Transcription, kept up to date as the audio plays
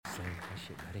Bless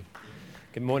you, buddy.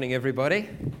 Good morning, everybody.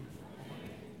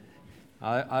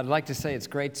 I'd like to say it's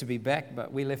great to be back,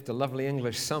 but we left a lovely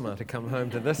English summer to come home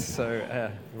to this,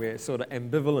 so we're sort of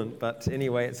ambivalent. But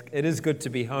anyway, it is good to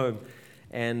be home.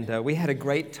 And we had a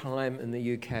great time in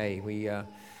the UK. We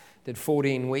did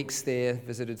 14 weeks there,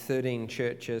 visited 13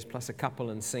 churches, plus a couple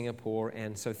in Singapore.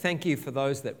 And so thank you for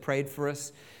those that prayed for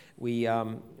us. We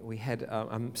had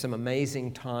some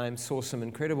amazing time, saw some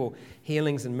incredible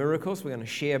healings and miracles. We're going to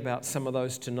share about some of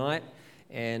those tonight.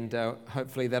 And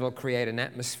hopefully that'll create an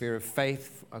atmosphere of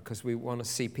faith because we want to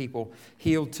see people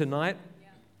healed tonight.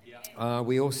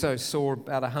 We also saw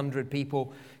about 100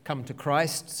 people come to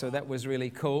Christ, so that was really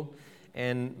cool.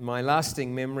 And my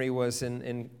lasting memory was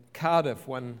in Cardiff,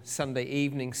 one Sunday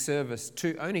evening service,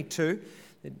 only two.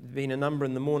 There'd been a number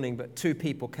in the morning, but two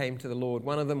people came to the Lord.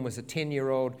 One of them was a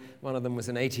 10-year-old, one of them was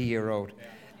an 80-year-old.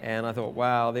 And I thought,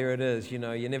 wow, there it is. You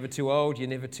know, you're never too old, you're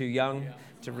never too young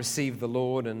to receive the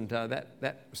Lord, and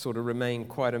that sort of remained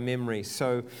quite a memory.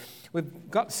 So we've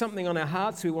got something on our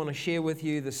hearts we want to share with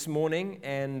you this morning,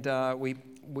 and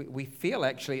we feel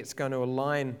actually it's going to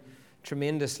align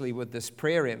tremendously with this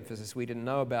prayer emphasis. We didn't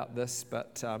know about this,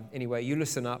 but anyway, you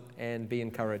listen up and be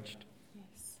encouraged.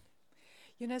 Yes.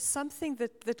 You know, something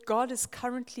that God is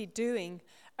currently doing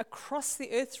across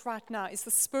the earth right now is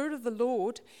the Spirit of the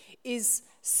Lord is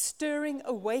stirring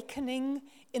awakening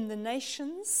in the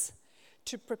nations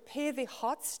to prepare their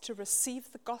hearts to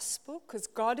receive the gospel, because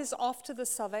God is after the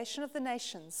salvation of the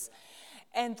nations.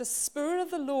 And the Spirit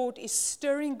of the Lord is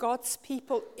stirring God's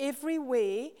people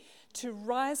everywhere to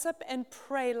rise up and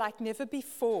pray like never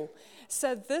before.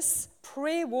 So this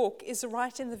prayer walk is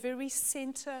right in the very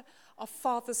center of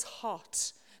Father's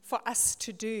heart for us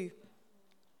to do.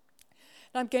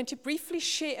 Now I'm going to briefly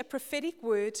share a prophetic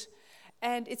word,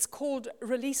 and it's called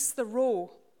Release the Raw.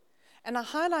 And I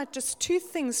highlight just two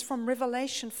things from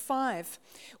Revelation 5,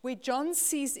 where John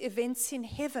sees events in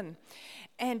heaven.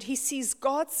 And he sees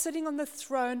God sitting on the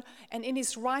throne and in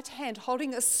his right hand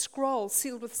holding a scroll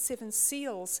sealed with 7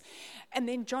 seals. And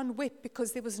then John wept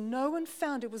because there was no one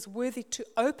found who was worthy to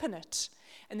open it.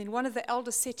 And then one of the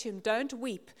elders said to him, "Don't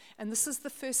weep." And this is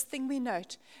the first thing we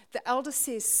note. The elder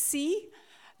says, "See,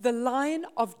 the Lion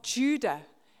of Judah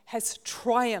has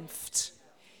triumphed.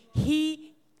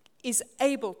 He is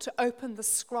able to open the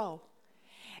scroll."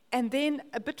 And then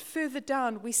a bit further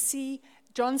down we see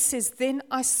John says, "Then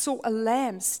I saw a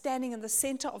lamb standing in the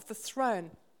center of the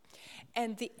throne,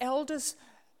 and the elders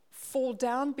fall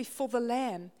down before the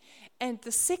lamb." And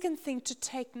the second thing to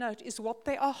take note is what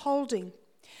they are holding.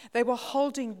 They were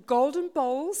holding golden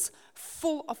bowls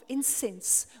full of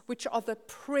incense, which are the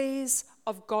prayers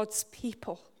of God's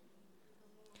people.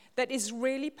 That is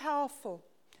really powerful.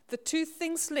 The two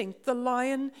things linked, the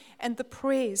lion and the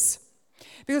prayers.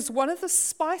 Because one of the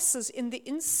spices in the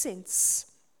incense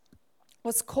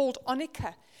was called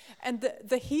onycha. And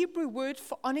the Hebrew word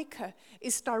for onycha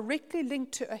is directly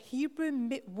linked to a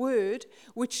Hebrew word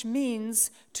which means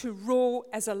to roar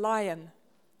as a lion.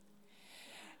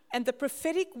 And the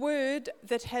prophetic word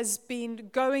that has been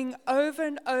going over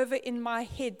and over in my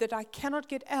head that I cannot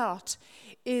get out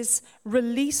is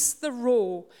release the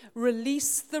roar,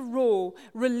 release the roar,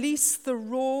 release the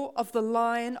roar of the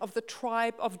Lion of the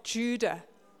tribe of Judah.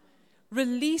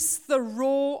 Release the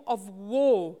roar of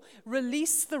war.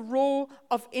 Release the roar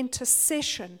of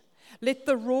intercession. Let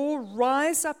the roar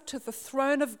rise up to the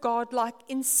throne of God like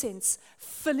incense,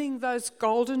 filling those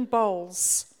golden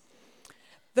bowls.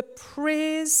 The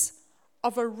prayers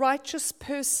of a righteous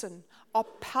person are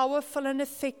powerful and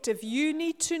effective. You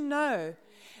need to know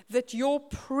that your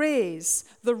prayers,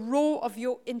 the roar of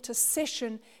your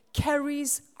intercession,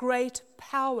 carries great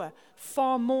power,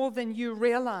 far more than you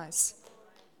realize.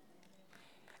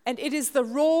 And it is the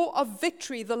roar of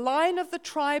victory. The Lion of the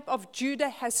tribe of Judah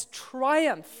has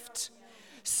triumphed.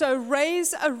 So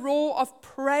raise a roar of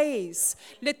praise.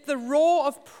 Let the roar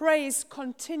of praise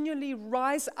continually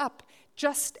rise up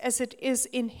just as it is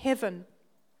in heaven.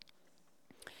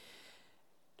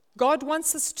 God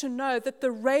wants us to know that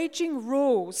the raging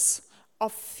roars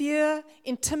of fear,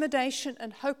 intimidation,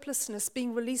 and hopelessness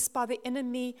being released by the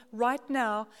enemy right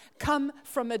now come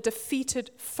from a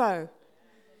defeated foe.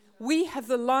 We have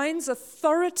the lion's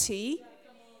authority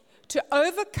to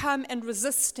overcome and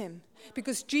resist him.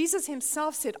 Because Jesus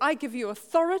himself said, "I give you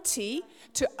authority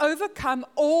to overcome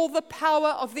all the power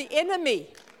of the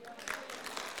enemy."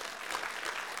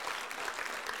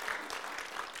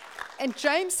 And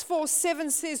James 4:7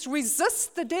 says,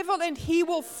 "Resist the devil and he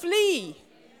will flee."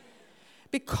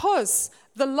 Because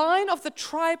the Lion of the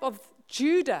tribe of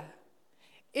Judah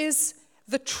is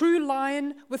the true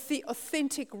lion with the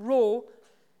authentic roar.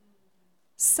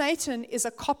 Satan is a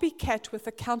copycat with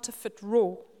a counterfeit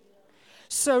roar.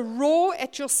 So roar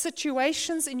at your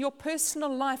situations in your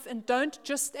personal life and don't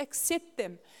just accept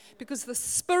them, because the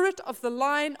Spirit of the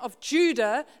Lion of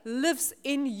Judah lives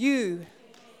in you.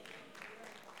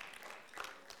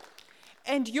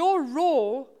 And your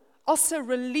roar also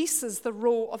releases the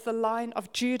roar of the Lion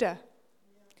of Judah.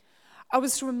 I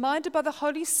was reminded by the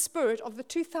Holy Spirit of the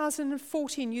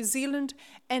 2014 New Zealand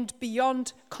and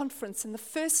Beyond conference. And the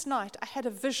first night I had a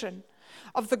vision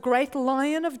of the great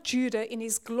Lion of Judah in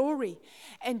his glory.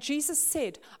 And Jesus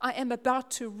said, I am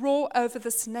about to roar over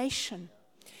this nation.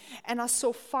 And I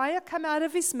saw fire come out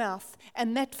of his mouth,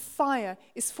 and that fire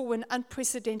is for an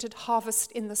unprecedented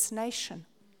harvest in this nation.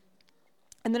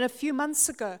 And then a few months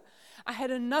ago, I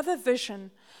had another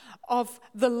vision of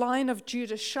the Lion of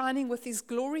Judah shining with his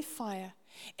glory fire.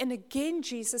 And again,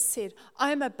 Jesus said,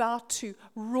 I am about to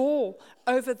roar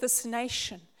over this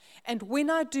nation. And when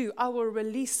I do, I will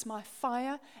release my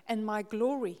fire and my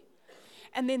glory.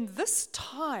 And then this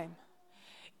time,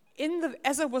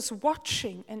 as I was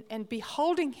watching and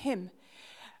beholding him,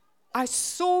 I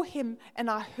saw him and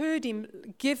I heard him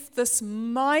give this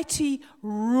mighty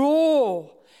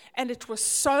roar. And it was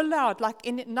so loud, like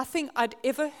nothing I'd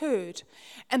ever heard.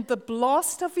 And the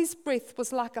blast of his breath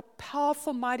was like a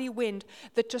powerful, mighty wind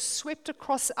that just swept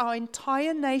across our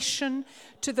entire nation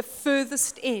to the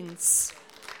furthest ends.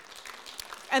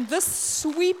 And this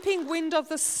sweeping wind of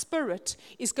the Spirit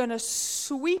is going to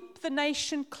sweep the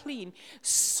nation clean,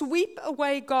 sweep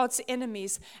away God's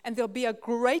enemies, and there'll be a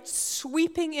great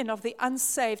sweeping in of the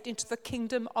unsaved into the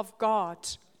kingdom of God.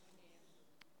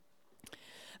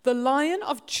 The Lion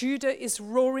of Judah is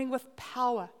roaring with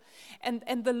power.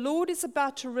 And the Lord is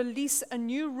about to release a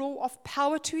new roar of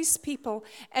power to his people,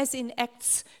 as in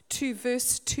Acts 2,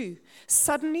 verse 2.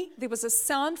 Suddenly, there was a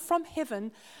sound from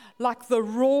heaven like the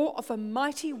roar of a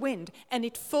mighty wind, and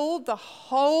it filled the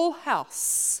whole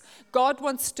house. God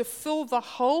wants to fill the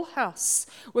whole house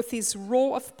with his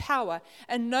roar of power.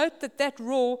 And note that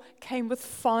roar came with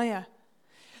fire.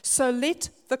 So let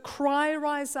the cry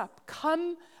rise up.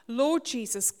 Come, Lord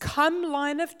Jesus, come,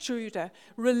 Lion of Judah,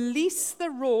 release the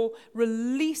roar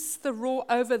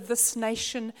over this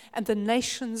nation and the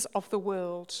nations of the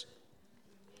world.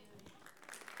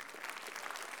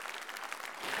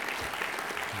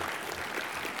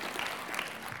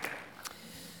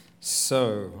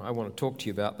 So, I want to talk to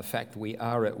you about the fact that we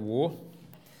are at war.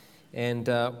 And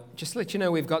just to let you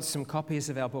know, we've got some copies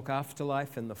of our book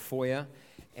Afterlife in the foyer.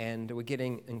 And we're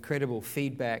getting incredible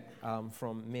feedback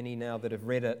from many now that have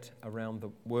read it around the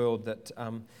world, that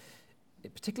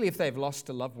particularly if they've lost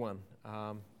a loved one,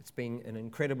 it's been an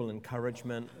incredible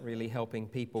encouragement, really helping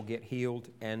people get healed.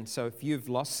 And so if you've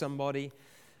lost somebody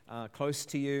close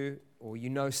to you, or you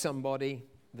know somebody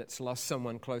that's lost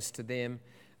someone close to them,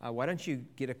 why don't you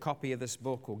get a copy of this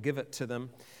book or give it to them?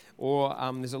 Or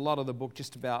there's a lot of the book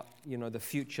just about, the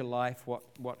future life,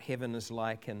 what heaven is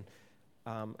like. And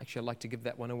actually, I'd like to give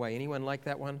that one away. Anyone like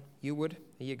that one? You would?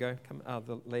 Here you go. Come,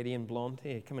 the lady in blonde.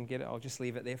 Here, come and get it. I'll just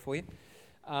leave it there for you.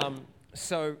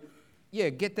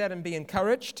 Get that and be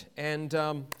encouraged. And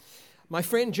my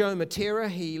friend Joe Matera,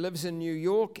 he lives in New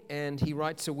York, and he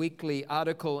writes a weekly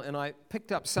article, and I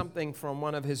picked up something from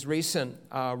one of his recent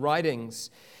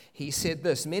writings. He said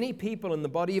this: many people in the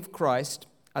body of Christ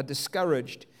are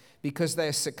discouraged because they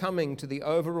are succumbing to the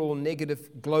overall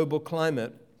negative global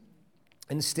climate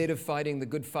instead of fighting the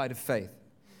good fight of faith.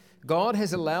 God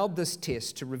has allowed this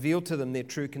test to reveal to them their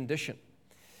true condition.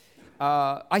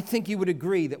 I think you would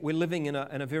agree that we're living in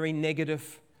a very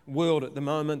negative world at the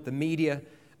moment. The media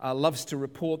loves to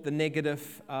report the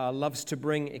negative, loves to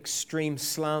bring extreme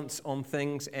slants on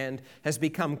things, and has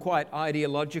become quite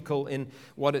ideological in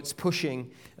what it's pushing.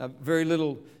 Very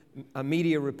little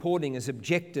media reporting is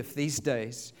objective these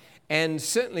days. And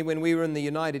certainly when we were in the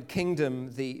United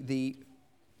Kingdom, the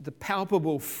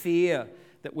palpable fear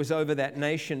that was over that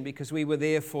nation, because we were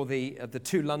there for the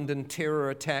 2 London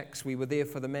terror attacks, we were there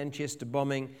for the Manchester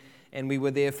bombing, and we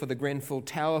were there for the Grenfell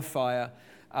Tower fire.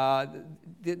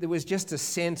 There was just a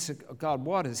sense of, God,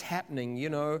 what is happening,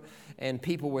 and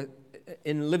people were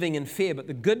living in fear. But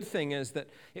the good thing is that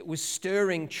it was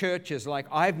stirring churches like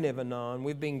I've never known.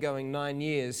 We've been going 9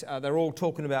 years. They're all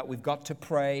talking about we've got to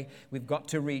pray, we've got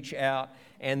to reach out,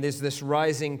 and there's this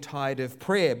rising tide of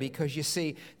prayer, because you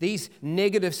see, these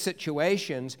negative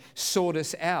situations sort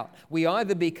us out. We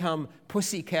either become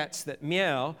pussycats that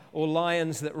meow or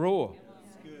lions that roar.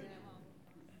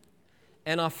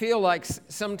 And I feel like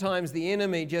sometimes the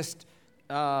enemy just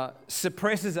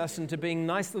suppresses us into being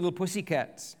nice little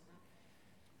pussycats.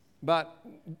 But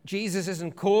Jesus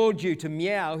hasn't called you to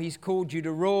meow, he's called you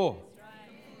to roar.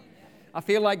 I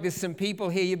feel like there's some people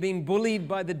here, you've been bullied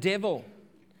by the devil.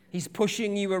 He's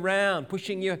pushing you around,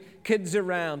 pushing your kids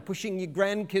around, pushing your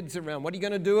grandkids around. What are you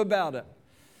going to do about it?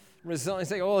 Resign,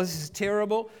 say, oh, this is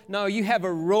terrible. No, you have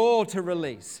a roar to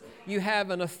release. You have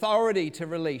an authority to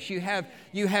release. You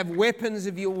have weapons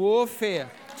of your warfare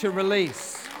to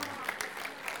release.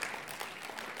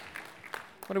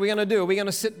 What are we going to do? Are we going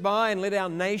to sit by and let our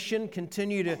nation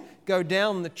continue to go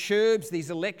down the tubes, these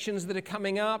elections that are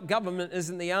coming up? Government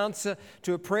isn't the answer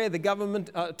to a prayer. The government,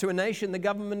 to a nation, the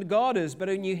government God is. But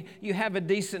when you have a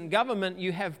decent government,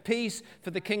 you have peace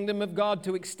for the kingdom of God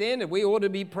to extend it. We ought to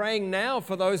be praying now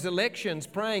for those elections,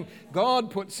 praying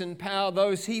God puts in power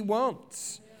those He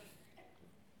wants.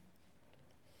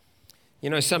 You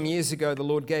know, some years ago, the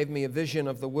Lord gave me a vision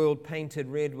of the world painted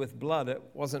red with blood. It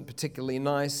wasn't particularly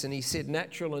nice, and He said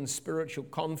natural and spiritual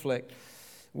conflict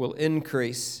will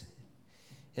increase,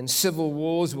 and civil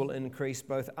wars will increase,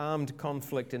 both armed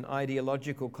conflict and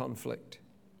ideological conflict.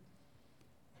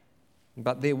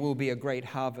 But there will be a great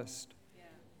harvest.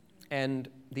 And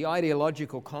the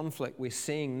ideological conflict we're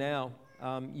seeing now,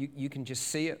 you can just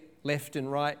see it, left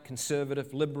and right,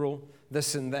 conservative, liberal,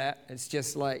 this and that. It's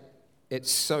just like, it's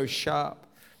so sharp.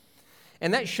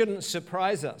 And that shouldn't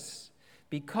surprise us,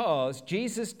 because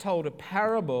Jesus told a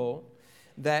parable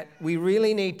that we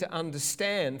really need to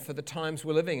understand for the times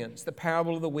we're living in. It's the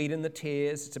parable of the wheat and the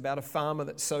tares. It's about a farmer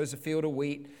that sows a field of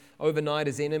wheat. Overnight,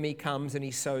 his enemy comes and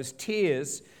he sows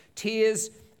tares.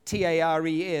 Tares,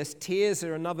 T-A-R-E-S, tares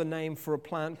are another name for a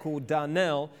plant called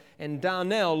darnel, and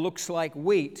darnel looks like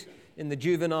wheat in the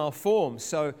juvenile form.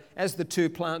 So as the two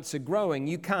plants are growing,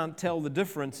 you can't tell the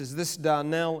difference. Is this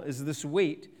darnel, is this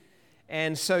wheat?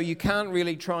 And so you can't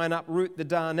really try and uproot the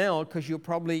darnel, because you'll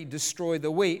probably destroy the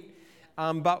wheat.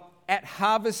 But at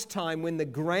harvest time, when the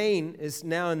grain is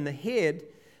now in the head,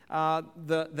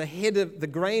 the head of the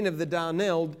grain of the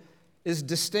darnel is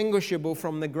distinguishable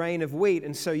from the grain of wheat,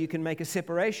 and so you can make a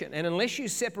separation. And unless you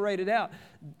separate it out,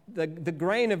 the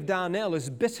grain of darnel is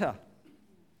bitter.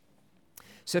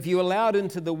 So if you allow it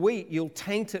into the wheat, you'll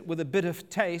taint it with a bitter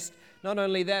taste. Not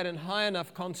only that, in high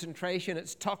enough concentration,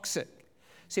 it's toxic.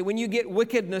 See, when you get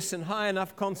wickedness in high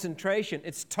enough concentration,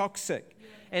 it's toxic.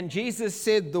 And Jesus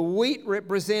said the wheat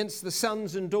represents the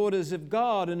sons and daughters of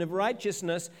God and of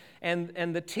righteousness,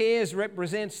 and the tares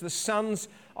represents the sons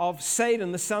of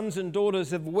Satan, the sons and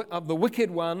daughters of the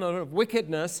wicked one, or of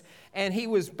wickedness. And he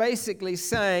was basically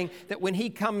saying that when he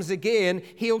comes again,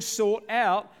 he'll sort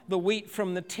out the wheat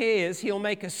from the tares. He'll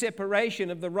make a separation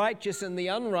of the righteous and the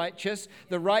unrighteous,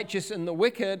 the righteous and the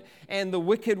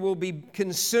wicked will be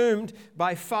consumed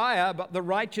by fire, but the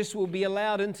righteous will be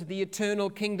allowed into the eternal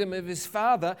kingdom of his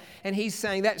Father. And he's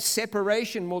saying that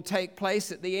separation will take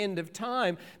place at the end of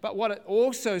time. But what it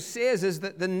also says is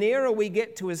that the nearer we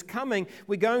get to his coming,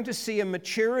 we're going to see a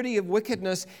maturity of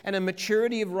wickedness and a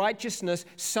maturity of righteousness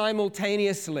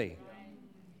simultaneously.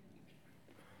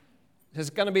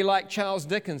 It's going to be like Charles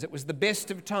Dickens. It was the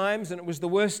best of times and it was the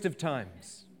worst of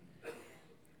times.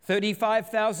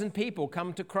 35,000 people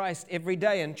come to Christ every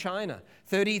day in China.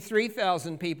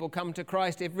 33,000 people come to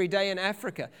Christ every day in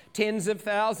Africa. Tens of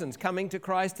thousands coming to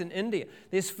Christ in India.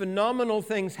 There's phenomenal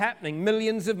things happening.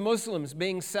 Millions of Muslims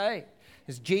being saved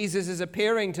as Jesus is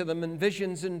appearing to them in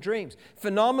visions and dreams.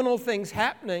 Phenomenal things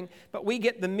happening, but we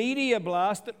get the media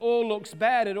blast. It all looks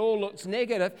bad. It all looks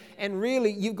negative. And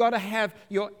really, you've got to have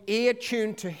your ear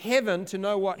tuned to heaven to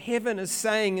know what heaven is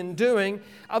saying and doing.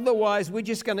 Otherwise, we're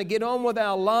just going to get on with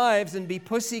our lives and be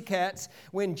pussycats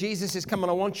when Jesus is coming.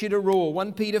 I want you to rule.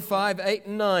 1 Peter 5, 8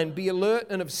 and 9. Be alert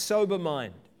and of sober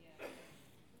mind.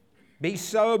 Be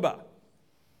sober.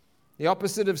 The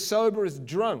opposite of sober is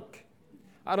drunk.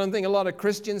 I don't think a lot of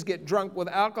Christians get drunk with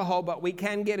alcohol, but we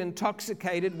can get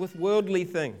intoxicated with worldly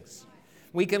things.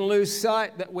 We can lose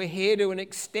sight that we're here to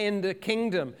extend a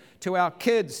kingdom to our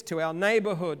kids, to our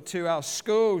neighborhood, to our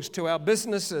schools, to our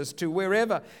businesses, to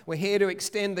wherever. We're here to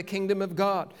extend the kingdom of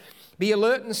God. Be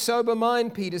alert and sober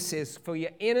mind, Peter says, for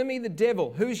your enemy, the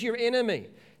devil. Who's your enemy?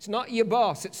 It's not your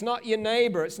boss. It's not your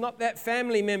neighbor. It's not that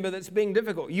family member that's being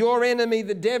difficult. Your enemy,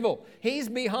 the devil. He's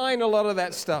behind a lot of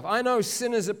that stuff. I know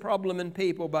sin is a problem in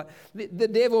people, but the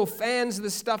devil fans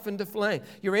the stuff into flame.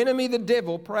 Your enemy, the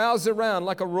devil, prowls around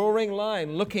like a roaring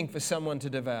lion looking for someone to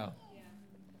devour.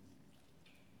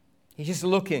 He's just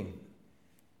looking.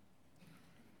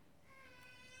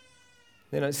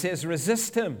 Then it says,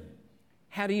 resist him.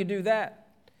 How do you do that?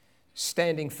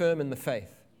 Standing firm in the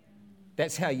faith.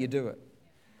 That's how you do it.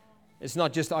 It's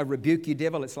not just, I rebuke you,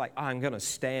 devil. It's like, I'm going to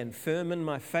stand firm in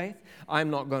my faith.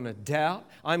 I'm not going to doubt.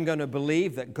 I'm going to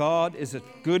believe that God is a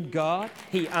good God.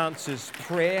 He answers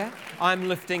prayer. I'm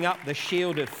lifting up the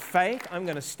shield of faith. I'm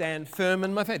going to stand firm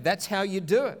in my faith. That's how you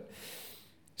do it.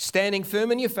 Standing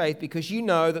firm in your faith because you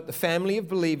know that the family of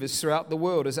believers throughout the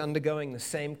world is undergoing the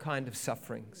same kind of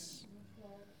sufferings.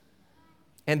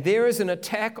 And there is an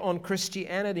attack on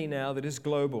Christianity now that is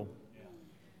global.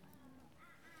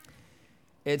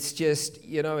 It's just,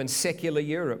 in secular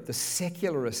Europe, the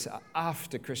secularists are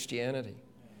after Christianity.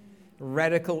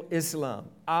 Radical Islam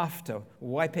after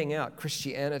wiping out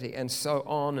Christianity, and so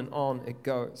on it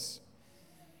goes.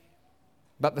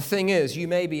 But the thing is, you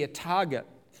may be a target.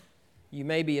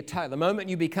 The moment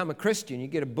you become a Christian, you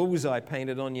get a bullseye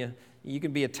painted on you. You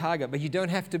can be a target, but you don't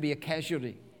have to be a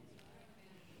casualty.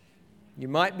 You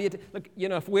might be,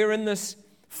 if we're in this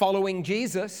following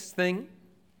Jesus thing,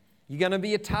 you're going to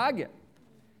be a target.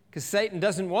 Because Satan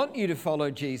doesn't want you to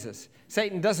follow Jesus.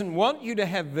 Satan doesn't want you to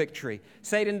have victory.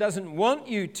 Satan doesn't want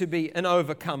you to be an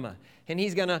overcomer. And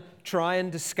he's going to try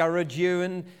and discourage you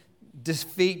and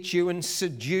defeat you and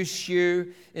seduce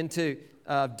you into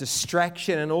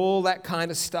distraction and all that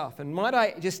kind of stuff. And might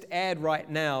I just add right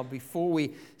now,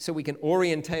 so we can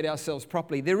orientate ourselves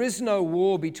properly, there is no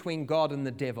war between God and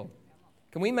the devil.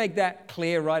 Can we make that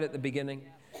clear right at the beginning?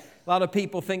 A lot of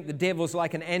people think the devil's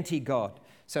like an anti-God.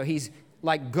 So he's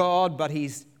like God, but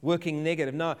he's working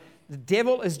negative. No, the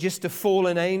devil is just a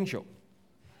fallen angel.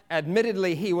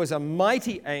 Admittedly, he was a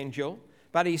mighty angel,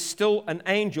 but he's still an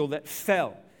angel that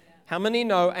fell. How many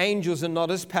know angels are not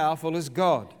as powerful as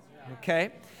God?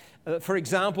 Okay? For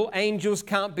example, angels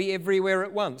can't be everywhere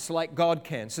at once like God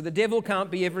can. So the devil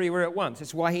can't be everywhere at once.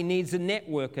 That's why he needs a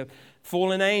network of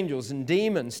fallen angels and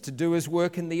demons to do his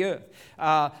work in the earth.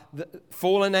 The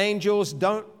fallen angels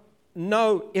don't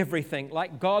know everything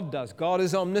like God does. God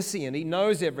is omniscient. He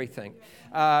knows everything.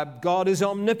 God is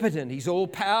omnipotent. He's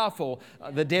all-powerful.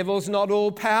 The devil's not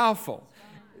all-powerful.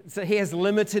 So he has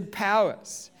limited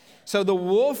powers. So the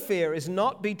warfare is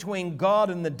not between God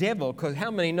and the devil, because how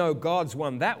many know God's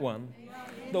won that one?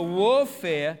 The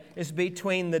warfare is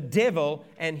between the devil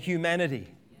and humanity.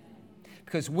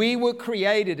 Because we were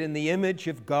created in the image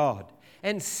of God.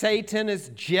 And Satan is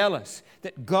jealous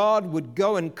that God would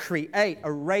go and create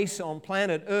a race on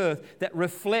planet Earth that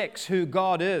reflects who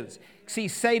God is. See,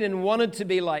 Satan wanted to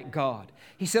be like God.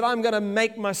 He said, I'm going to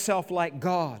make myself like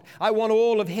God. I want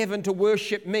all of heaven to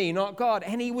worship me, not God.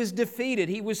 And he was defeated.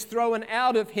 He was thrown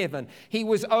out of heaven. He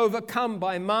was overcome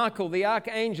by Michael, the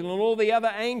archangel, and all the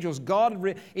other angels.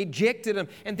 God ejected him.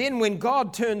 And then when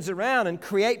God turns around and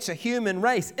creates a human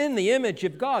race in the image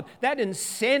of God, that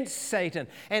incensed Satan.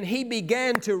 And he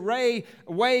began to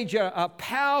wage a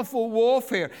powerful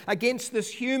warfare against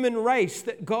this human race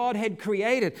that God had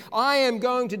created. I am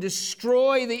going to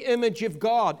destroy the image of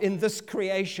God in this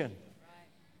creation.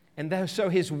 And so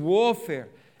his warfare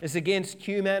is against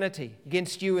humanity,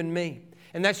 against you and me.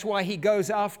 And that's why he goes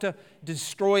after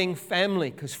destroying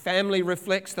family, because family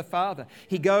reflects the Father.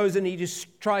 He goes and he just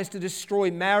tries to destroy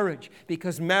marriage,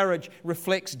 because marriage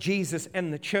reflects Jesus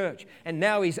and the church. And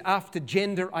now he's after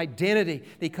gender identity,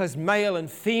 because male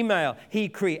and female, he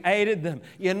created them.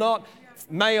 You're not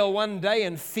male one day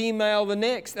and female the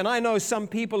next. And I know some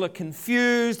people are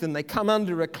confused and they come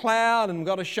under a cloud and we've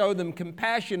got to show them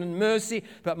compassion and mercy.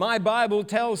 But my Bible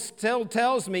still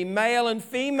tells me male and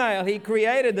female, he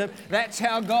created them. That's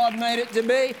how God made it to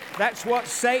be. That's what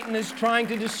Satan is trying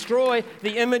to destroy,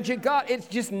 the image of God. It's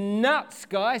just nuts,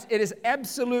 guys. It is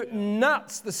absolute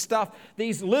nuts, the stuff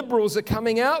these liberals are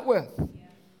coming out with.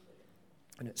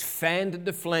 And it's fanned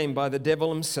into flame by the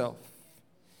devil himself.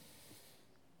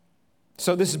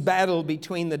 So this battle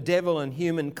between the devil and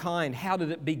humankind, how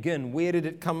did it begin? Where did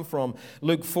it come from?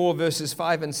 Luke 4 verses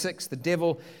 5 and 6, the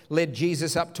devil led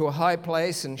Jesus up to a high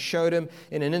place and showed him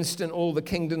in an instant all the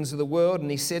kingdoms of the world. And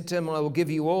he said to him, I will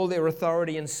give you all their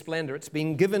authority and splendor. It's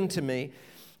been given to me,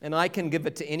 and I can give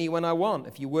it to anyone I want.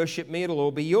 If you worship me, it'll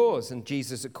all be yours. And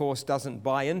Jesus, of course, doesn't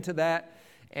buy into that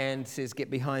and says,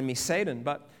 get behind me, Satan.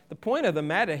 But the point of the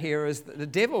matter here is that the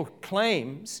devil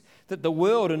claims that the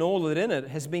world and all that in it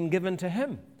has been given to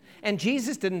him. And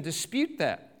Jesus didn't dispute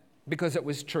that because it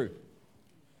was true.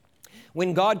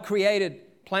 When God created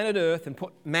planet Earth and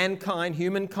put mankind,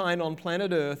 humankind on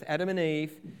planet Earth, Adam and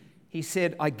Eve, he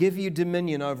said, I give you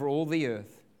dominion over all the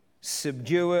earth.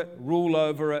 Subdue it, rule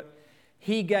over it.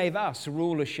 He gave us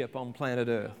rulership on planet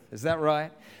Earth. Is that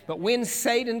right? But when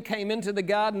Satan came into the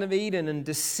Garden of Eden and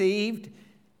deceived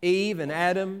Eve and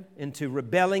Adam into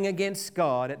rebelling against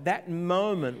God, at that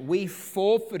moment we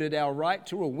forfeited our right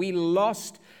to rule. We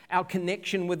lost our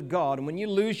connection with God. And when you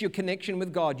lose your connection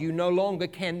with God, you no longer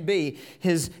can be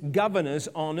His governors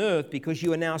on earth because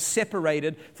you are now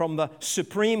separated from the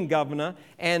supreme governor.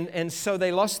 And so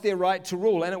they lost their right to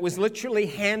rule. And it was literally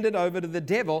handed over to the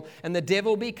devil. And the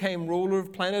devil became ruler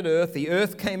of planet Earth. The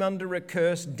earth came under a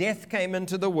curse. Death came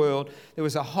into the world. There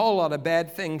was a whole lot of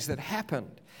bad things that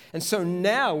happened. And so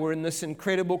now we're in this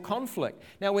incredible conflict.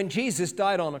 Now, when Jesus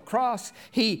died on a cross,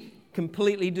 He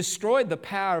completely destroyed the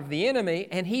power of the enemy,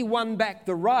 and He won back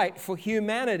the right for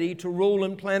humanity to rule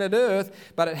in planet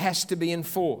Earth, but it has to be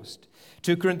enforced.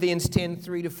 2 Corinthians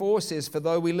 10:3-4 says, "For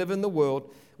though we live in the world,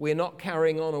 we are not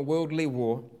carrying on a worldly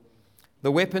war.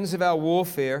 The weapons of our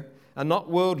warfare are not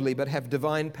worldly, but have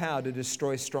divine power to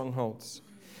destroy strongholds."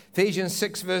 Ephesians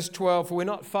 6:12, "For we're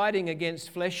not fighting against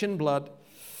flesh and blood,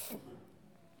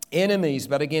 enemies,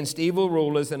 but against evil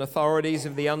rulers and authorities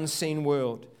of the unseen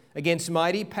world, against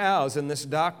mighty powers in this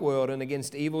dark world, and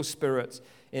against evil spirits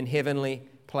in heavenly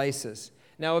places."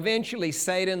 Now, eventually,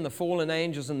 Satan, the fallen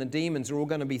angels, and the demons are all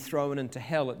going to be thrown into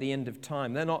hell at the end of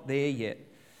time. They're not there yet.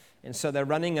 And so they're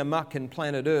running amok in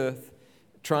planet Earth,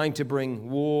 trying to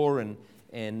bring war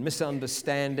and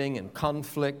misunderstanding and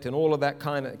conflict and all of that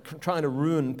kind of, trying to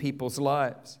ruin people's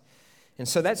lives. And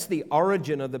so that's the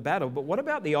origin of the battle. But what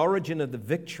about the origin of the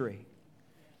victory?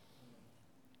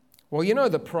 Well, you know,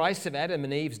 the price of Adam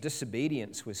and Eve's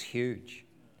disobedience was huge.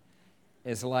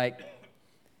 It's like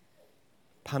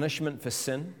punishment for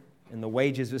sin, and the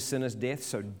wages of sin is death,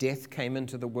 so death came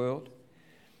into the world.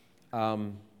 A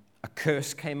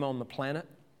curse came on the planet,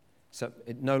 so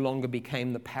it no longer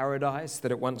became the paradise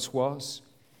that it once was.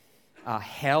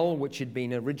 Hell, which had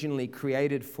been originally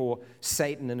created for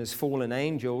Satan and his fallen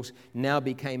angels, now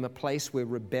became a place where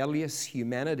rebellious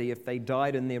humanity, if they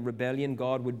died in their rebellion,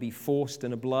 God would be forced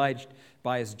and obliged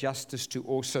by His justice to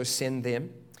also send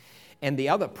them. And the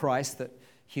other price that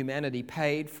humanity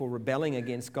paid for rebelling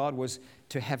against God was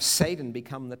to have Satan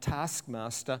become the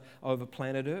taskmaster over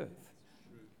planet Earth.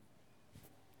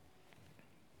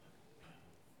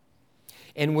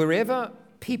 And wherever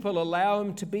people allow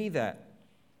him to be that,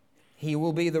 he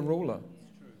will be the ruler.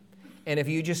 And if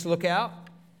you just look out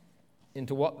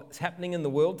into what's happening in the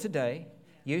world today,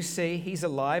 you see he's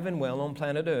alive and well on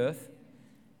planet Earth,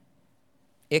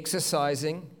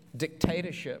 exercising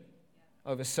dictatorship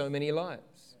over so many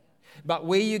lives. But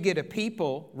where you get a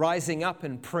people rising up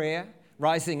in prayer,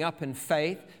 rising up in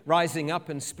faith, rising up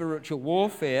in spiritual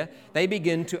warfare, they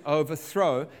begin to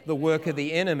overthrow the work of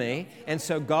the enemy. And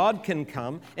so God can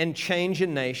come and change a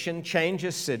nation, change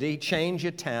a city, change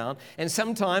a town. And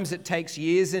sometimes it takes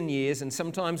years and years, and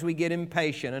sometimes we get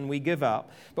impatient and we give up.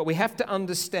 But we have to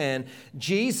understand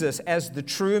Jesus, as the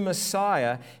true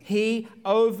Messiah, He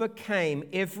overcame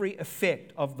every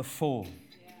effect of the fall.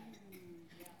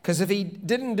 Because if He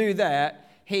didn't do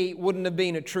that, He wouldn't have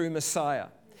been a true Messiah.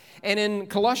 And in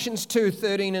Colossians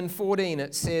 2:13 and 14,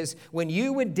 it says, "When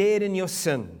you were dead in your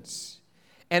sins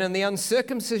and in the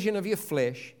uncircumcision of your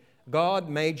flesh, God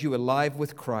made you alive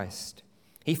with Christ.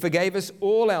 He forgave us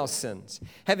all our sins,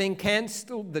 having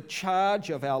cancelled the charge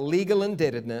of our legal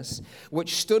indebtedness,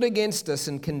 which stood against us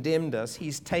and condemned us.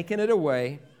 He's taken it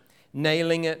away,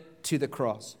 nailing it to the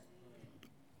cross."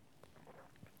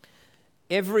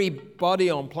 Everybody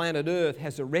on planet Earth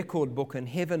has a record book in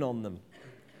heaven on them.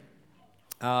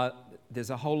 There's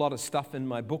a whole lot of stuff in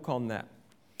my book on that.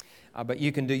 But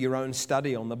you can do your own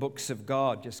study on the books of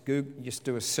God. Just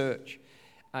do a search.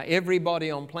 Everybody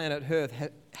on planet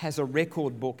Earth has a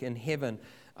record book in heaven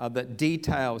that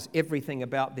details everything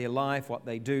about their life, what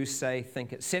they do, say,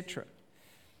 think, etc.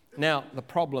 Now, the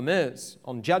problem is,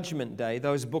 on Judgment Day,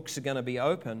 those books are going to be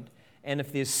opened, and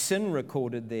if there's sin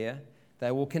recorded there,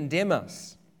 they will condemn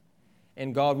us,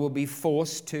 and God will be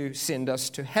forced to send us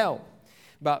to hell.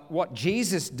 But what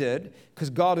Jesus did,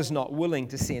 because God is not willing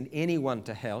to send anyone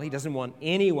to hell, He doesn't want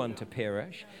anyone to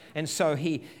perish, and so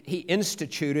He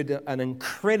instituted an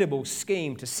incredible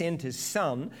scheme to send His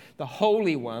Son, the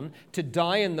Holy One, to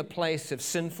die in the place of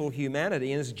sinful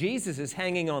humanity. And as Jesus is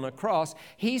hanging on a cross,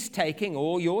 He's taking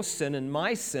all your sin and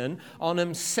my sin on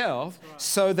Himself,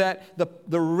 so that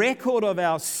the record of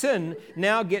our sin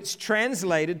now gets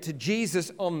translated to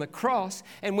Jesus on the cross.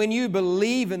 And when you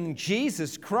believe in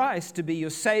Jesus Christ to be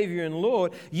your Savior and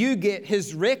Lord, you get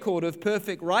His record of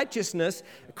perfect righteousness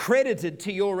credited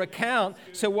to your account.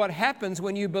 So what happens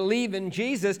when you believe in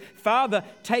Jesus? Father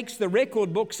takes the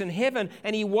record books in heaven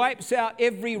and He wipes out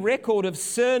every record of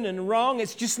sin and wrong.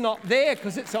 It's just not there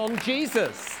because it's on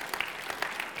Jesus.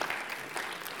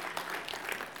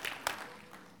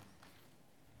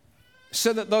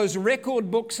 So that those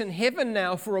record books in heaven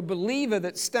now for a believer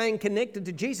that's staying connected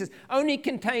to Jesus only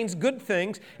contains good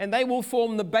things, and they will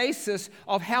form the basis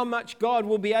of how much God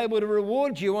will be able to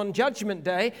reward you on Judgment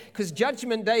Day, because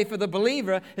Judgment Day for the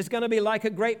believer is going to be like a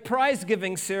great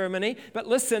prize-giving ceremony. But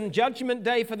listen, Judgment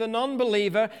Day for the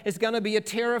non-believer is going to be a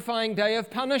terrifying day of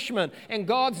punishment, and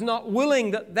God's not willing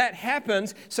that that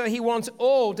happens, so He wants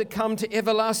all to come to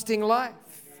everlasting life.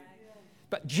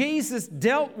 But Jesus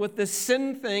dealt with the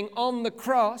sin thing on the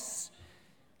cross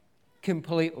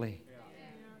completely.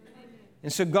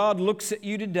 And so God looks at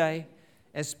you today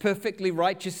as perfectly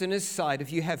righteous in His sight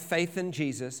if you have faith in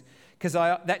Jesus, because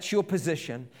that's your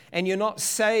position. And you're not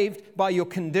saved by your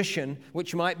condition,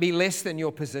 which might be less than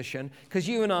your position, because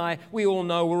you and I, we all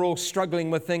know we're all struggling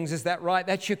with things. Is that right?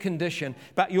 That's your condition.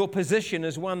 But your position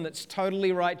is one that's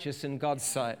totally righteous in God's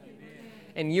sight.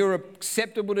 And you're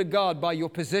acceptable to God by your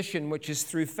position, which is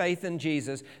through faith in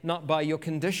Jesus, not by your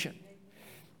condition.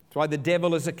 That's why the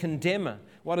devil is a condemner.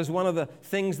 What is one of the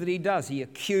things that he does? He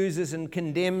accuses and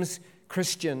condemns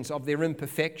Christians of their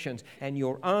imperfections. And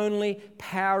your only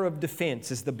power of defense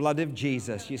is the blood of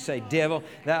Jesus. You say, devil,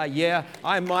 yeah,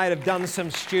 I might have done some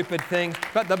stupid thing,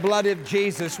 but the blood of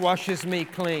Jesus washes me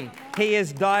clean. He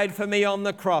has died for me on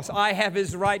the cross. I have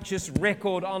His righteous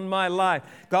record on my life.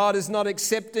 God is not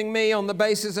accepting me on the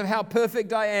basis of how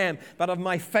perfect I am, but of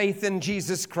my faith in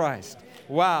Jesus Christ.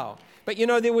 Wow. But you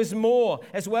know, there was more.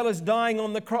 As well as dying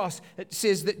on the cross, it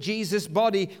says that Jesus'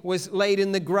 body was laid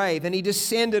in the grave and He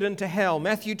descended into hell.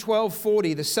 Matthew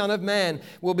 12:40, the Son of Man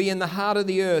will be in the heart of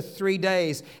the earth 3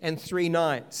 days and 3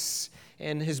 nights.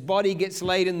 And His body gets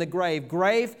laid in the grave.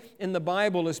 Grave in the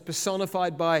Bible is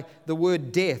personified by the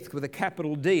word death with a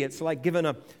capital D. It's like given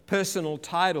a personal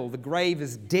title. The grave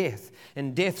is death,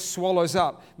 and death swallows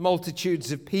up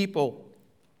multitudes of people.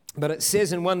 But it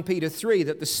says in 1 Peter 3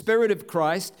 that the Spirit of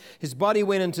Christ, His body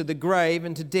went into the grave,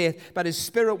 into death, but His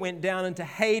Spirit went down into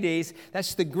Hades.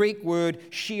 That's the Greek word.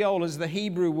 Sheol is the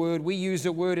Hebrew word. We use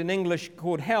a word in English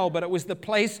called hell, but it was the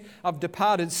place of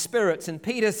departed spirits. And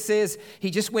Peter says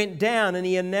He just went down and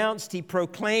He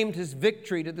proclaimed His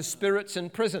victory to the spirits in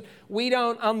prison. We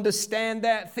don't understand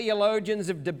that. Theologians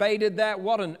have debated that.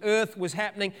 What on earth was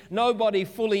happening? Nobody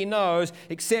fully knows,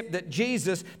 except that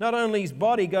Jesus, not only His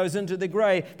body goes into the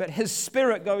grave, but His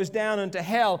Spirit goes down into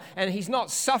hell, and He's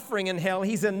not suffering in hell.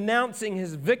 He's announcing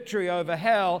His victory over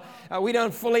hell. We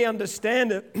don't fully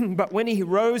understand it, but when He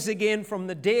rose again from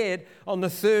the dead on the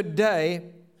 3rd day,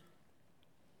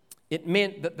 it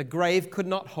meant that the grave could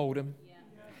not hold Him,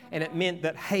 and it meant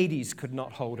that Hades could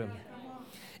not hold Him.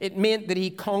 It meant that He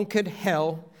conquered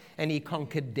hell and He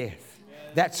conquered death.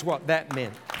 That's what that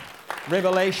meant.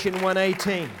 Revelation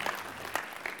 1:18.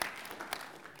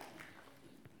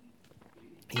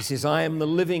 He says, I am the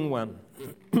living one.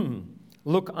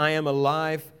 Look, I am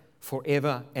alive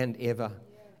forever and ever,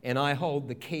 and I hold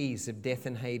the keys of death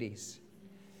and Hades.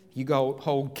 You go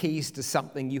hold keys to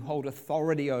something, you hold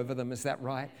authority over them, is that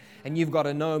right? And you've got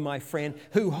to know, my friend,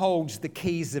 who holds the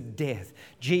keys of death?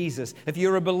 Jesus. If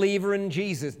you're a believer in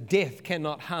Jesus, death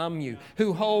cannot harm you.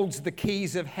 Who holds the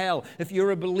keys of hell? If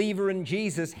you're a believer in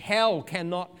Jesus, hell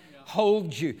cannot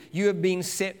hold you. You have been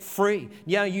set free.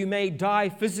 Yeah, you may die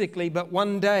physically, but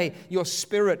one day your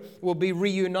spirit will be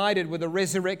reunited with a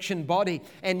resurrection body,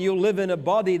 and you'll live in a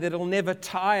body that'll never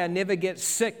tire, never get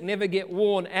sick, never get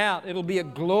worn out. It'll be a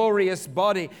glorious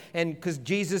body, and because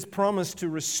Jesus promised to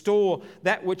restore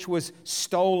that which was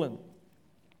stolen.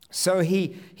 So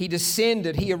he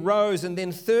descended, He arose, and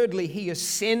then thirdly, He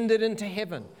ascended into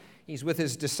heaven. He's with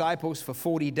His disciples for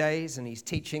 40 days, and He's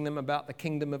teaching them about the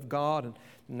kingdom of God.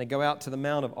 And they go out to the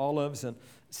Mount of Olives, and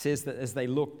it says that as they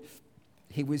looked,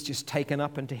 He was just taken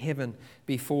up into heaven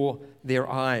before their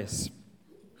eyes.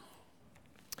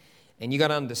 And you got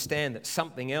to understand that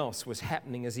something else was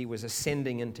happening as He was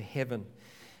ascending into heaven,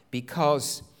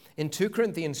 because in 2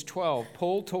 Corinthians 12,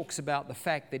 Paul talks about the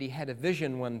fact that he had a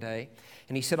vision one day,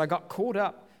 and he said, I got caught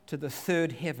up to the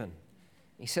 3rd heaven.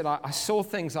 He said, I saw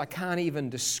things I can't even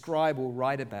describe or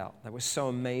write about. They were so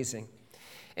amazing.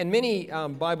 And many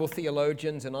Bible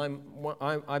theologians, and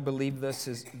I believe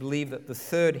believe that the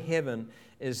 3rd heaven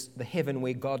is the heaven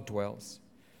where God dwells.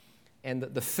 And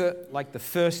that the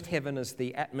first heaven is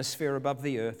the atmosphere above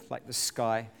the earth, like the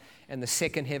sky. And the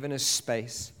 2nd heaven is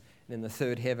space. And then the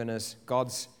 3rd heaven is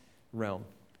God's realm.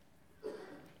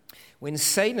 When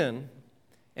Satan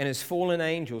and his fallen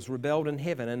angels rebelled in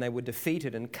heaven and they were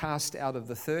defeated and cast out of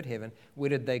the 3rd heaven, where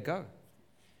did they go?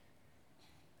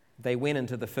 They went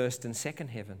into the 1st and 2nd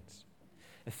heavens.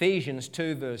 Ephesians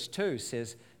 2 verse 2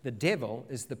 says, the devil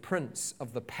is the prince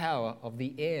of the power of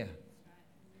the air.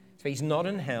 So he's not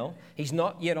in hell. He's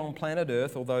not yet on planet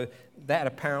Earth, although that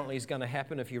apparently is going to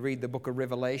happen if you read the book of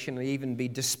Revelation, and even be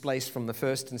displaced from the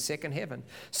first and second heaven.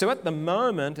 So at the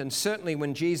moment, and certainly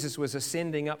when Jesus was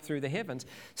ascending up through the heavens,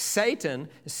 Satan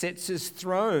sets his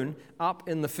throne up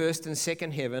in the first and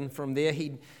second heaven. From there,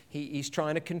 he's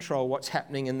trying to control what's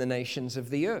happening in the nations of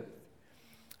the earth.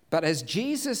 But as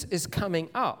Jesus is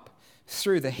coming up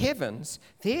through the heavens,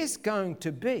 there's going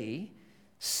to be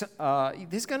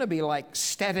like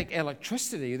static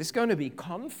electricity. There's going to be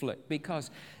conflict because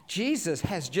Jesus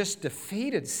has just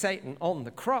defeated Satan on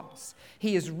the cross.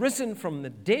 He is risen from the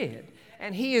dead,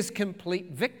 and he is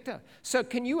complete victor. So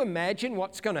can you imagine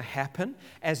what's going to happen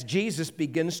as Jesus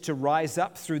begins to rise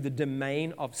up through the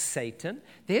domain of Satan?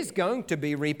 There's going to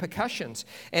be repercussions.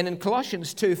 And in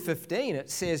Colossians 2:15, it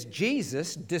says,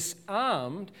 Jesus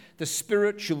disarmed the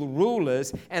spiritual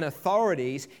rulers and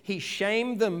authorities. He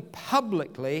shamed them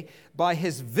publicly by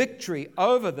his victory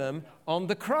over them on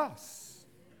the cross.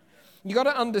 You got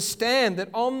to understand that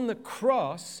on the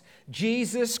cross,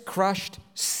 Jesus crushed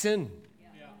sin.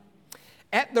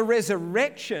 At the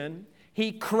resurrection,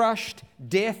 he crushed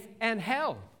death and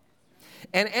hell.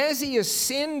 And as he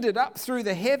ascended up through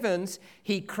the heavens,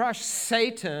 he crushed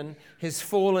Satan, his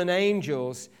fallen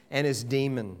angels, and his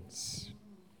demons.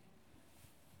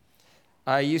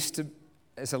 I used to,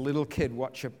 as a little kid,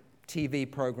 watch a TV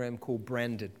program called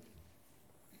Branded.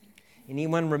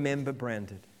 Anyone remember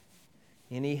Branded?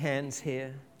 Any hands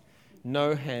here?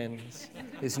 No hands.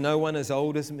 There's no one as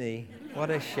old as me. What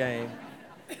a shame.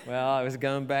 Well, I was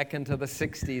going back into the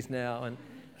 60s now, and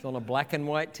it's on a black and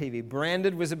white TV.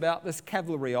 Branded was about this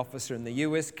cavalry officer in the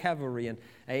U.S. Cavalry in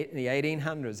the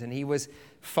 1800s, and he was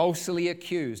falsely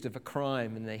accused of a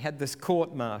crime, and they had this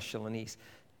court-martial, and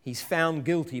he's found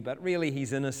guilty, but really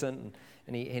he's innocent,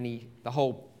 and the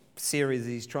whole series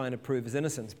he's trying to prove his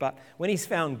innocence. But when he's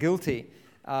found guilty,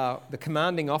 the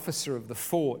commanding officer of the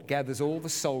fort gathers all the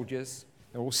soldiers.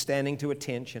 They're all standing to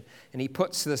attention. And he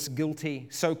puts this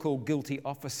so-called guilty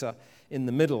officer in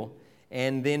the middle.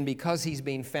 And then because he's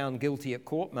been found guilty at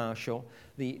court-martial,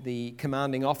 the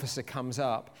commanding officer comes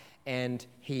up and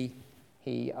he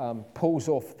pulls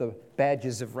off the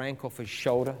badges of rank off his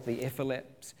shoulder, the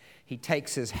epaulets. He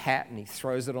takes his hat and he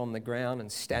throws it on the ground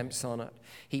and stamps on it.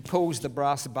 He pulls the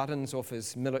brass buttons off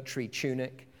his military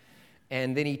tunic.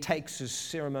 And then he takes his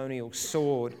ceremonial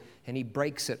sword and he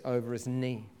breaks it over his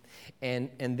knee. And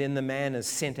then the man is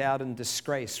sent out in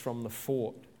disgrace from the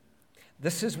fort.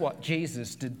 This is what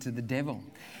Jesus did to the devil.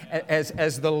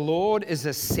 As the Lord is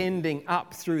ascending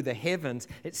up through the heavens,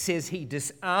 it says he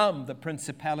disarmed the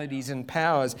principalities and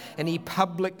powers, and he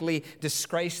publicly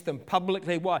disgraced them.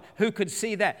 Publicly, why? Who could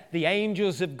see that? The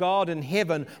angels of God in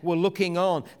heaven were looking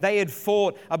on. They had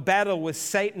fought a battle with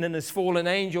Satan and his fallen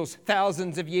angels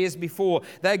thousands of years before.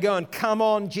 They're going, come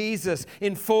on, Jesus,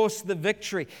 enforce the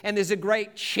victory. And there's a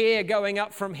great cheer going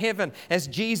up from heaven as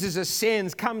Jesus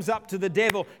ascends, comes up to the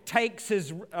devil, takes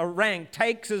his rank,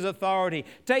 takes his authority,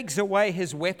 takes away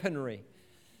his weaponry,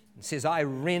 and says, I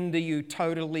render you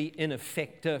totally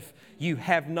ineffective. You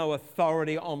have no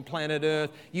authority on planet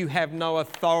Earth. You have no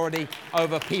authority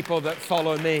over people that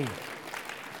follow me.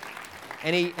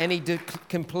 And he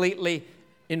completely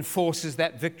enforces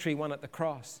that victory won at the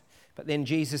cross. But then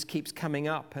Jesus keeps coming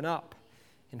up and up.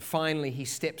 And finally, he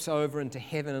steps over into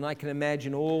heaven, and I can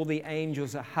imagine all the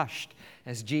angels are hushed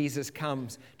as Jesus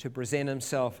comes to present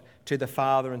himself to the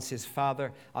Father and says,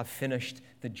 Father, I've finished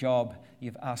the job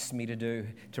you've asked me to do,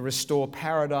 to restore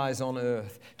paradise on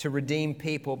earth, to redeem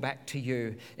people back to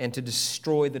you, and to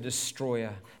destroy the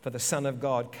destroyer. For the Son of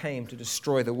God came to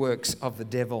destroy the works of the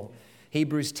devil.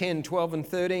 Hebrews 10:12 and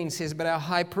 13 says, but our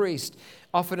high priest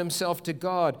offered himself to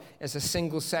God as a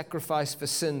single sacrifice for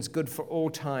sins, good for all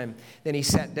time. Then he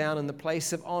sat down in the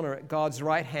place of honor at God's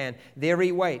right hand. There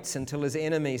he waits until his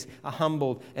enemies are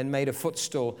humbled and made a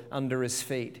footstool under his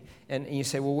feet. And you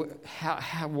say, well,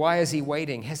 why is he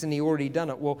waiting? Hasn't he already done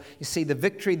it? Well, you see, the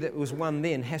victory that was won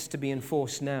then has to be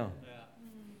enforced now.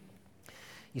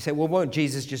 You say, well, won't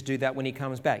Jesus just do that when he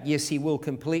comes back? Yes, he will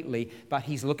completely, but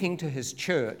he's looking to his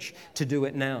church to do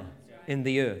it now in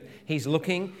the earth. He's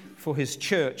looking for his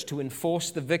church to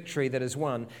enforce the victory that is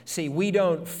won. See, we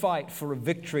don't fight for a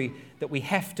victory that we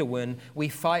have to win. We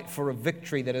fight for a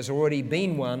victory that has already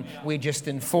been won. We're just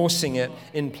enforcing it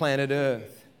in planet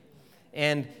Earth.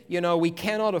 And, we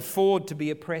cannot afford to be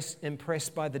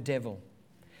impressed by the devil.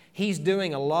 He's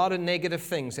doing a lot of negative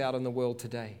things out in the world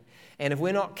today. And if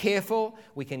we're not careful,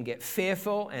 we can get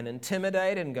fearful and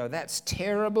intimidated and go, that's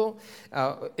terrible.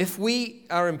 If we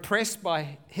are impressed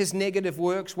by his negative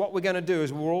works, what we're going to do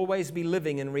is we'll always be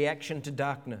living in reaction to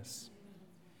darkness.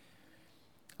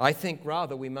 I think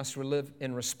rather we must live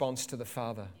in response to the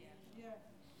Father.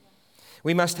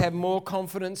 We must have more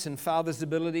confidence in Father's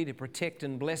ability to protect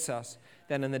and bless us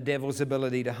than in the devil's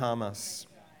ability to harm us.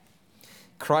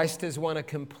 Christ has won a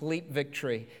complete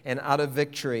victory, an utter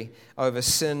victory over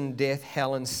sin, death,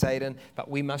 hell, and Satan, but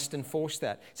we must enforce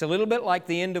that. It's a little bit like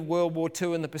the end of World War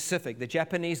II in the Pacific. The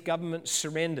Japanese government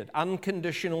surrendered,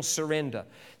 unconditional surrender.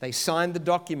 They signed the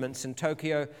documents in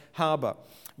Tokyo Harbor.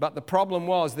 But the problem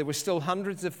was there were still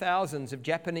hundreds of thousands of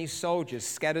Japanese soldiers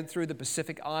scattered through the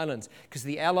Pacific Islands because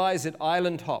the Allies had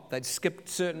island hopped. They'd skipped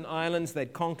certain islands,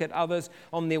 they'd conquered others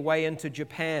on their way into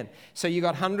Japan. So you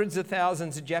got hundreds of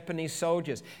thousands of Japanese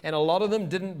soldiers, and a lot of them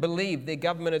didn't believe their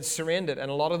government had surrendered,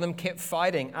 and a lot of them kept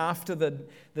fighting after the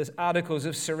articles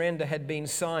of surrender had been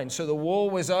signed. So the war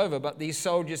was over, but these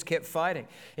soldiers kept fighting.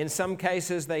 In some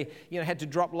cases, they had to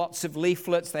drop lots of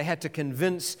leaflets. They had to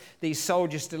convince these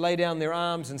soldiers to lay down their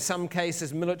arms. In some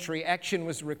cases, military action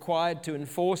was required to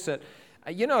enforce it.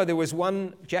 There was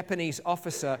one Japanese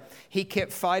officer, he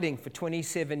kept fighting for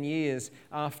 27 years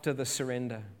after the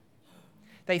surrender.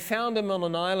 They found him on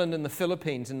an island in the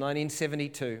Philippines in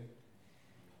 1972.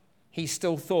 He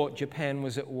still thought Japan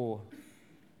was at war.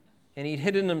 And he'd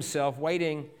hidden himself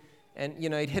waiting, and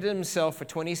he'd hidden himself for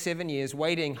 27 years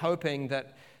waiting, hoping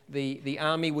that the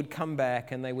army would come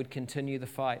back and they would continue the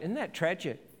fight. Isn't that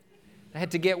tragic? They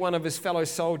had to get one of his fellow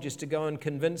soldiers to go and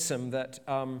convince him that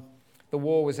the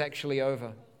war was actually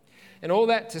over. And all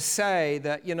that to say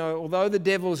that, although the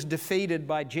devil's defeated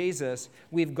by Jesus,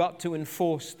 we've got to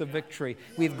enforce the victory.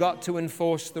 We've got to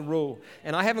enforce the rule.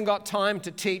 And I haven't got time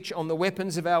to teach on the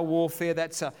weapons of our warfare.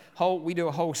 We do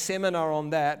a whole seminar on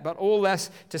that. But all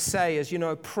that's to say is,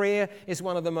 prayer is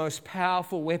one of the most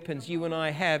powerful weapons you and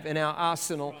I have in our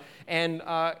arsenal. And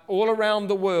all around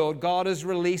the world, God is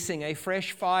releasing a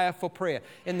fresh fire for prayer.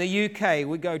 In the UK,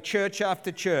 we go church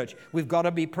after church. We've got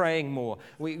to be praying more.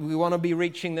 We want to be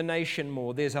reaching the nation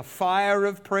more. There's a fire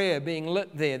of prayer being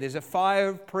lit there. There's a fire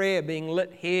of prayer being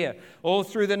lit here, all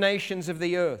through the nations of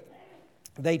the earth.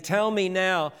 They tell me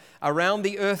now, around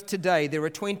the earth today, there are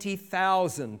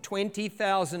 20,000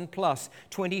 plus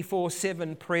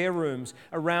 24/7 prayer rooms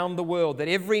around the world, that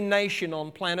every nation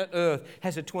on planet Earth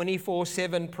has a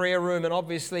 24/7 prayer room, and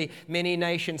obviously many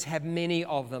nations have many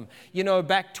of them.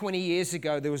 Back 20 years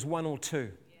ago, there was one or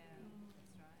two.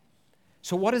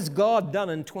 So what has God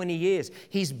done in 20 years?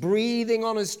 He's breathing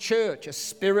on His church a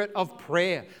spirit of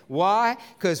prayer. Why?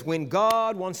 Because when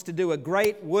God wants to do a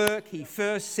great work, He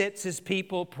first sets His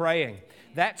people praying.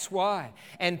 That's why.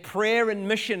 And prayer and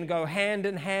mission go hand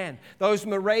in hand. Those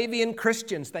Moravian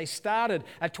Christians, they started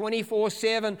a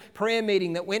 24/7 prayer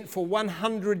meeting that went for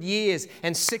 100 years,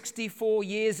 and 64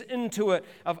 years into it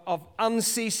of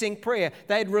unceasing prayer,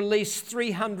 they'd released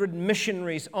 300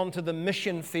 missionaries onto the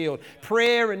mission field.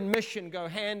 Prayer and mission go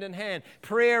hand in hand.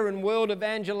 Prayer and world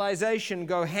evangelization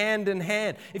go hand in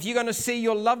hand. If you're going to see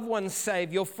your loved ones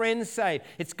saved, your friends saved,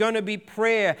 it's going to be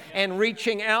prayer and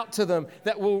reaching out to them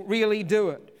that will really do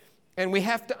it. And we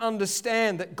have to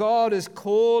understand that God is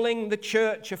calling the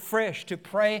church afresh to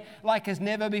pray like as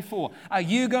never before. Are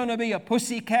you going to be a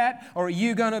pussycat, or are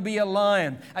you going to be a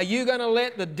lion? Are you going to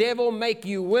let the devil make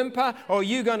you whimper, or are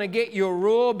you going to get your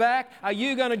roar back? Are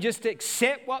you going to just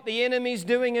accept what the enemy's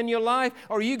doing in your life,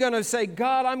 or are you going to say,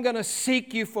 God, I'm going to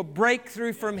seek you for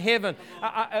breakthrough from heaven?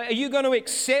 Are you going to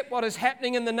accept what is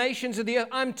happening in the nations of the earth?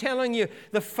 I'm telling you,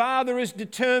 the Father is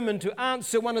determined to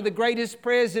answer one of the greatest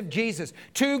prayers of Jesus.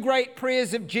 Two great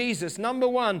prayers of Jesus. Number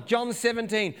one, John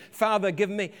 17, Father,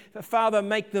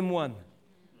 make them one.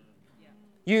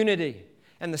 Unity.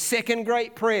 And the second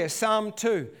great prayer, Psalm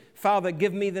 2, Father,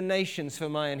 give me the nations for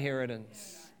my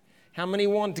inheritance. How many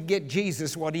want to get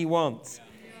Jesus what He wants?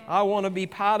 I want to be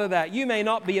part of that. You may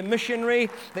not be a missionary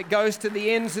that goes to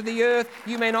the ends of the earth.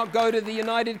 You may not go to the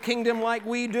United Kingdom like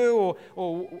we do,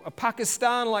 or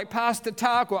Pakistan like Pastor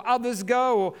Tak or others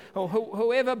go, or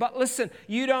whoever. But listen,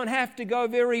 you don't have to go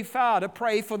very far to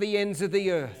pray for the ends of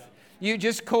the earth. You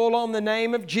just call on the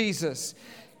name of Jesus.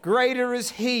 Greater is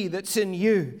He that's in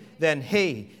you than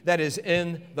he that is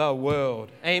in the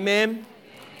world. Amen.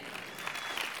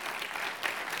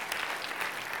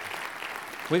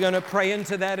 We're going to pray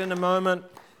into that in a moment.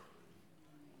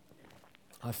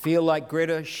 I feel like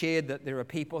Greta shared that there are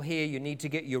people here, you need to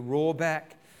get your roar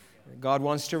back. God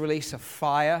wants to release a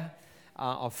fire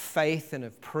of faith and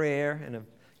of prayer and of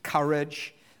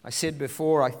courage. I said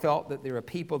before, I felt that there are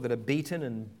people that are beaten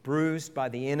and bruised by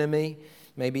the enemy,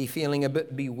 maybe feeling a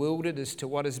bit bewildered as to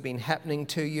what has been happening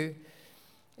to you.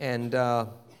 And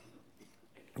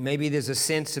maybe there's a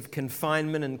sense of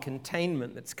confinement and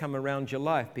containment that's come around your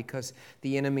life because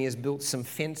the enemy has built some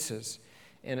fences,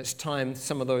 and it's time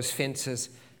some of those fences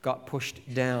got pushed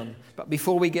down. But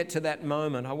before we get to that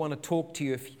moment, I want to talk to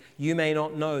you. If you may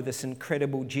not know this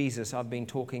incredible Jesus I've been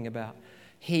talking about,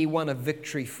 He won a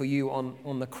victory for you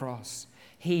on the cross.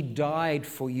 He died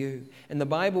for you. And the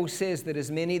Bible says that as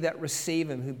many that receive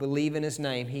Him, who believe in His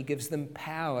name, He gives them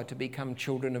power to become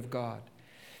children of God.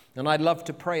 And I'd love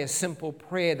to pray a simple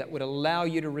prayer that would allow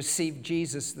you to receive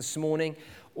Jesus this morning.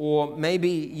 Or maybe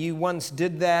you once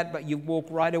did that, but you walk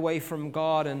right away from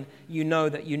God and you know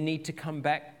that you need to come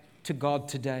back to God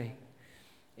today.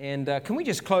 And can we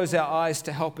just close our eyes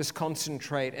to help us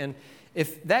concentrate? And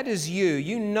if that is you,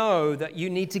 you know that you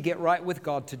need to get right with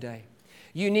God today.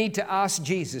 You need to ask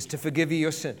Jesus to forgive you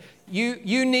your sin.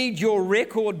 You need your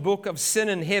record book of sin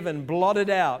in heaven blotted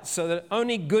out so that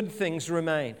only good things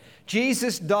remain.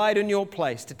 Jesus died in your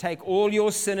place to take all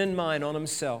your sin and mine on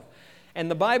Himself. And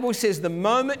the Bible says the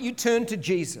moment you turn to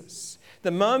Jesus,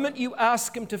 the moment you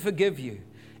ask Him to forgive you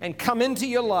and come into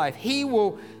your life, He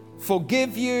will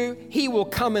forgive you. He will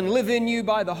come and live in you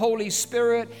by the Holy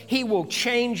Spirit. He will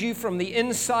change you from the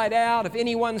inside out. If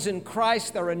anyone's in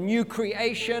Christ, they're a new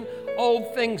creation.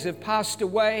 Old things have passed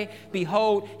away.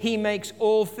 Behold, He makes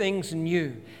all things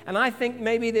new. And I think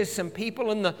maybe there's some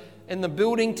people in the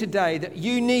building today that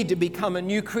you need to become a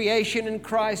new creation in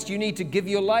Christ. You need to give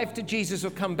your life to Jesus or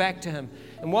come back to Him.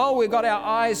 And while we've got our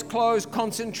eyes closed,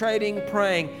 concentrating,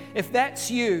 praying, if that's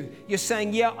you, you're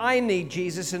saying, yeah, I need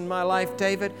Jesus in my life,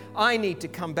 David. I need to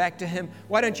come back to Him.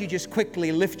 Why don't you just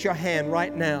quickly lift your hand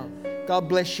right now? God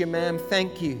bless you, ma'am.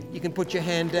 Thank you. You can put your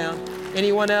hand down.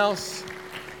 Anyone else?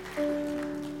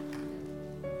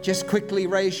 Just quickly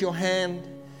raise your hand.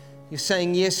 You're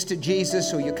saying yes to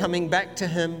Jesus or you're coming back to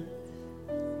Him.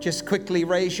 Just quickly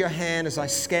raise your hand. As I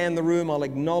scan the room, I'll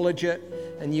acknowledge it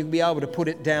and you'll be able to put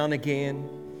it down again.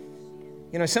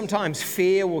 You know, sometimes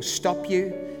fear will stop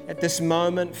you at this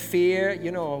moment. Fear,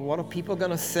 what are people going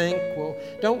to think? Well,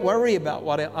 don't worry about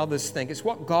what others think. It's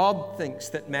what God thinks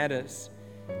that matters.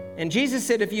 And Jesus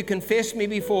said, if you confess me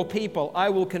before people, I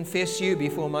will confess you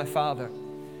before my Father.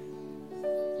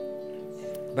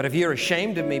 But if you're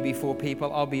ashamed of me before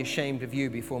people, I'll be ashamed of you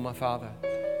before my Father.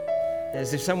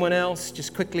 Is there someone else?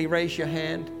 Just quickly raise your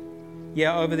hand.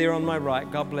 Yeah, over there on my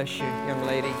right. God bless you, young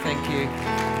lady. Thank you.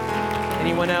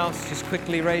 Anyone else? Just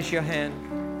quickly raise your hand.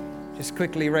 Just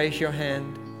quickly raise your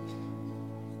hand.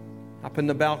 Up in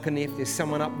the balcony, if there's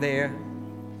someone up there,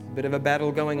 a bit of a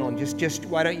battle going on, just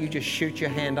why don't you just shoot your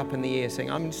hand up in the air saying,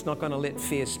 I'm just not going to let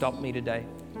fear stop me today.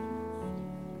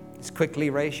 Just quickly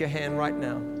raise your hand right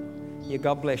now. Yeah,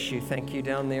 God bless you. Thank you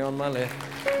down there on my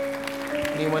left.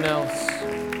 Anyone else?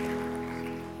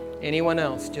 Anyone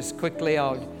else? Just quickly,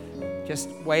 I'll just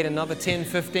wait another 10,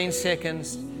 15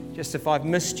 seconds. Just if I've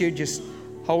missed you, just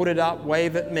hold it up,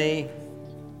 wave at me.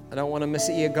 I don't want to miss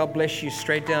it. Yeah, God bless you.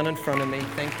 Straight down in front of me.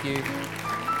 Thank you.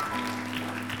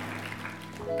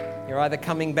 You're either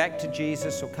coming back to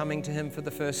Jesus or coming to Him for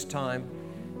the first time.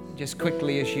 Just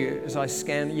quickly as I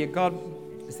scan, yeah, God,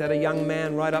 is that a young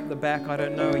man right up the back? I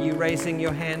don't know. Are you raising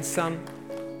your hand, son?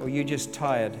 Or are you just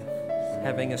tired,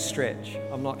 having a stretch?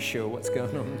 I'm not sure what's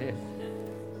going on there.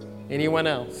 Anyone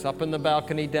else? Up in the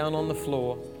balcony, down on the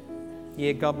floor.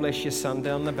 Yeah, God bless you, son,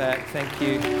 down the back. Thank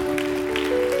you.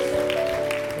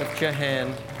 Lift your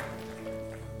hand.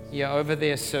 Yeah, over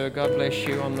there, sir. God bless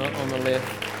you on the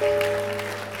left.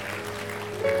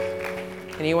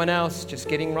 Anyone else? Just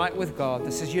getting right with God.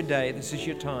 This is your day. This is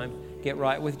your time. Get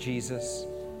right with Jesus.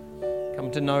 Come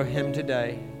to know Him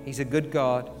today. He's a good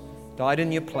God. Died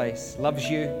in your place. Loves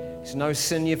you. There's no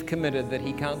sin you've committed that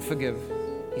He can't forgive.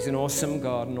 He's an awesome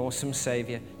God, an awesome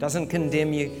Savior. Doesn't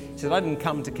condemn you. He said, I didn't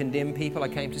come to condemn people. I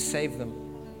came to save them.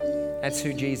 That's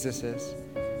who Jesus is.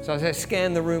 So as I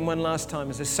scan the room one last time,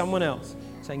 is there someone else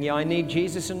saying, yeah, I need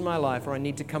Jesus in my life, or I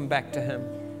need to come back to Him?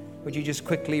 Would you just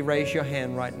quickly raise your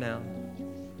hand right now?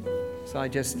 So I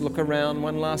just look around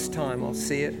one last time. I'll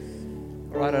see it.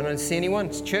 All right, I don't see anyone.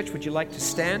 Church, would you like to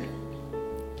stand?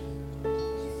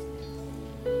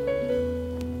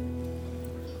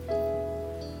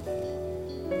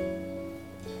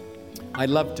 I'd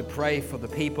love to pray for the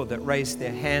people that raised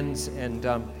their hands. And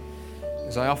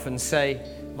as I often say,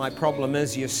 my problem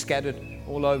is you're scattered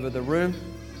all over the room.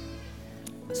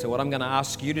 So what I'm going to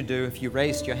ask you to do, if you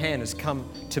raised your hand, is come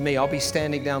to me. I'll be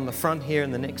standing down the front here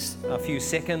in the next few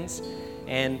seconds.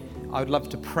 And I would love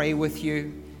to pray with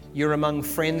you. You're among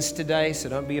friends today, so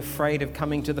don't be afraid of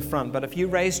coming to the front. But if you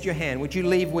raised your hand, would you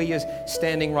leave where you're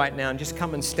standing right now and just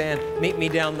come and stand? Meet me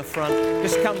down the front.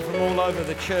 Just come from all over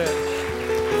the church.